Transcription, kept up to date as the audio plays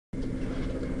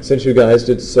Since you guys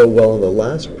did so well in the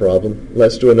last problem,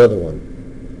 let's do another one.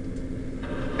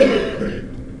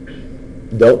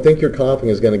 Don't think your coughing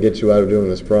is going to get you out of doing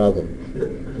this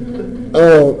problem.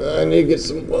 Oh, I need to get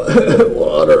some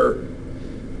water.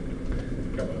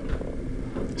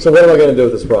 So what am I going to do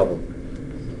with this problem?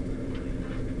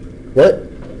 What?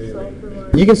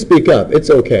 You can speak up. It's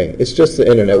okay. It's just the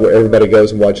internet where everybody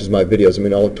goes and watches my videos. I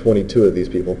mean, all 22 of these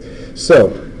people.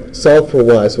 So, solve for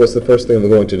y. So what's the first thing I'm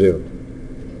going to do?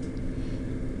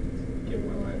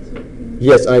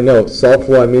 Yes, I know. Solve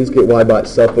for y means get y by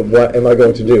itself, but what am I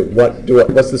going to do?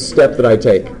 What's the step that I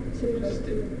take?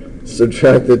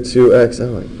 Subtract the 2x.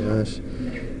 Oh my gosh.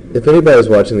 If anybody's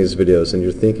watching these videos and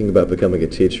you're thinking about becoming a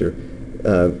teacher,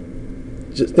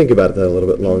 just think about that a little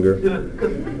bit longer.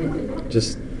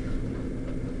 Just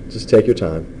take your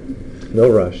time. No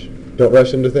rush. Don't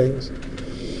rush into things.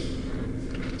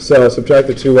 So subtract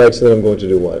the 2x, and then I'm going to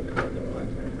do what?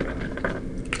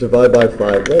 Divide by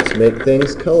 5. Let's make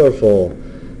things colorful.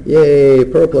 Yay,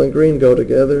 purple and green go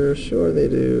together. Sure they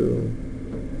do.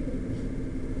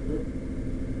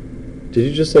 Did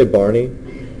you just say Barney?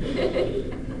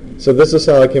 So this is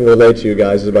how I can relate to you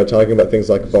guys, is by talking about things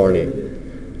like Barney.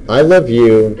 I love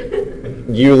you.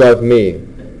 You love me.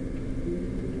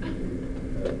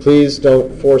 Please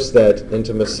don't force that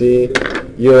intimacy.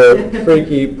 You're a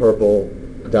freaky purple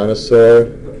dinosaur,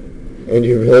 and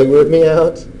you really weird me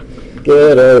out.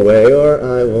 Get away or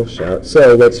I will shout.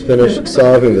 So let's finish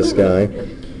solving this guy.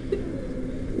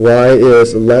 Y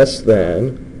is less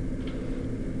than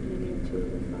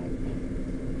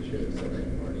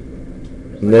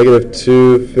negative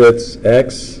 2/5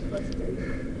 x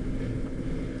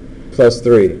plus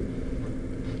 3.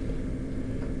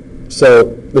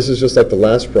 So this is just like the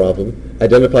last problem.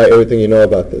 Identify everything you know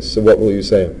about this. So what will you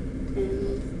say?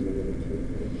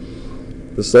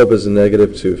 The slope is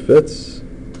negative 2/5.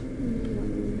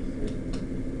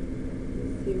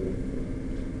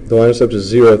 The y-intercept is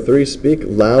 0, 3. Speak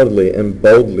loudly and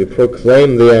boldly.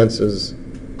 Proclaim the answers.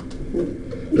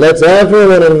 Let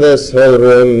everyone in this whole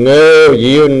room know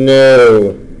you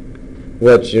know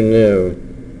what you know.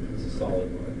 It's a solid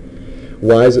one.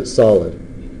 Why is it solid?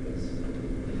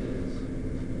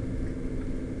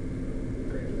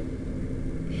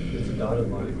 It's a dotted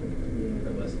line.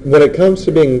 When it comes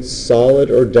to being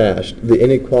solid or dashed, the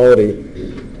inequality,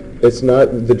 it's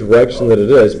not the direction that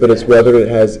it is, but it's whether it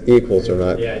has equals or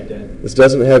not. Yeah, it did. This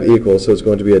doesn't have equals, so it's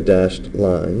going to be a dashed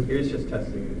line. He was just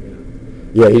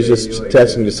testing, Yeah, he's just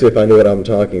testing to see if I knew what I'm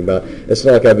talking about. It's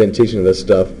not like I've been teaching this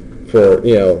stuff for,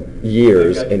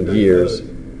 years and years.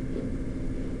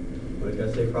 What did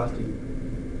I say, Frosty?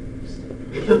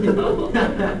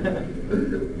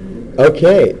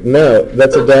 Okay, now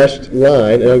that's a dashed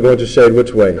line, and I'm going to shade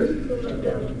which way?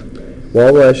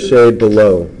 Why will I shade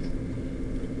below?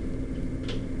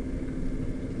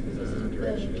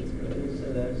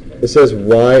 It says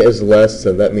y is less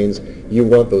than. That means you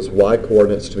want those y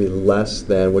coordinates to be less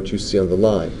than what you see on the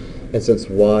line. And since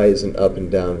y is an up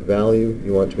and down value,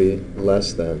 you want it to be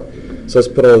less than. So let's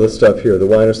put all this stuff here. The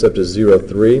y-intercept is 0,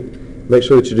 3. Make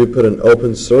sure that you do put an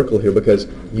open circle here because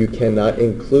you cannot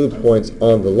include points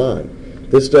on the line.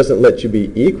 This doesn't let you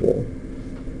be equal.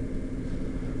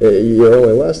 You're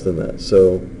only less than that.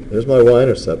 So there's my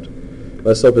y-intercept.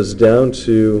 My slope is down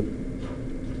to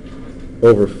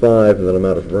over 5, and then I'm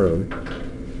out of room.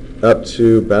 Up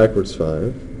to backwards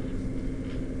 5.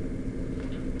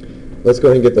 Let's go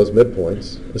ahead and get those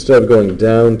midpoints. Instead of going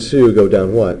down 2, go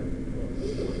down what?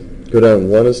 Go down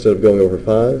 1 instead of going over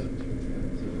 5.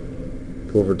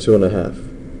 Go over 2.5.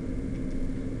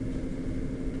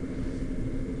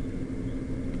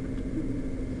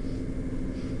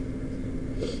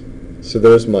 So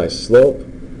there's my slope.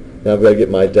 Now I've got to get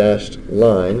my dashed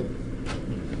line.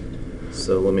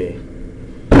 So let me,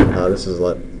 this is a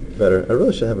lot better. I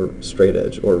really should have a straight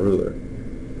edge or a ruler.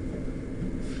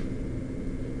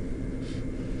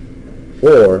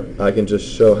 Or I can just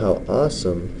show how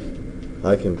awesome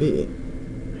I can be.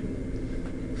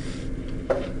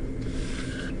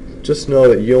 Just know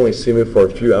that you only see me for a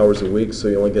few hours a week, so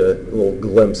you only get a little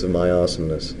glimpse of my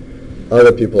awesomeness.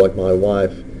 Other people, like my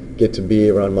wife, get to be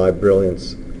around my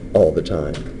brilliance all the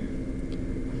time.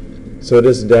 So it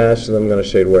is dashed, and I'm going to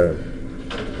shade where?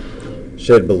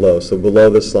 Shade below. So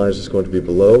below this line is just going to be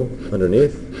below,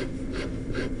 underneath.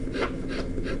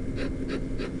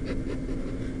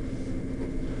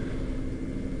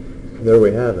 There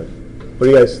we have it. What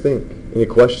do you guys think? Any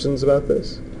questions about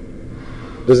this?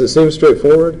 Does it seem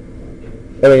straightforward?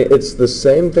 I mean, it's the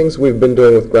same things we've been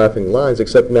doing with graphing lines,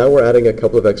 except now we're adding a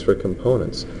couple of extra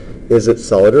components. Is it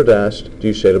solid or dashed? Do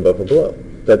you shade above or below?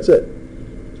 That's it.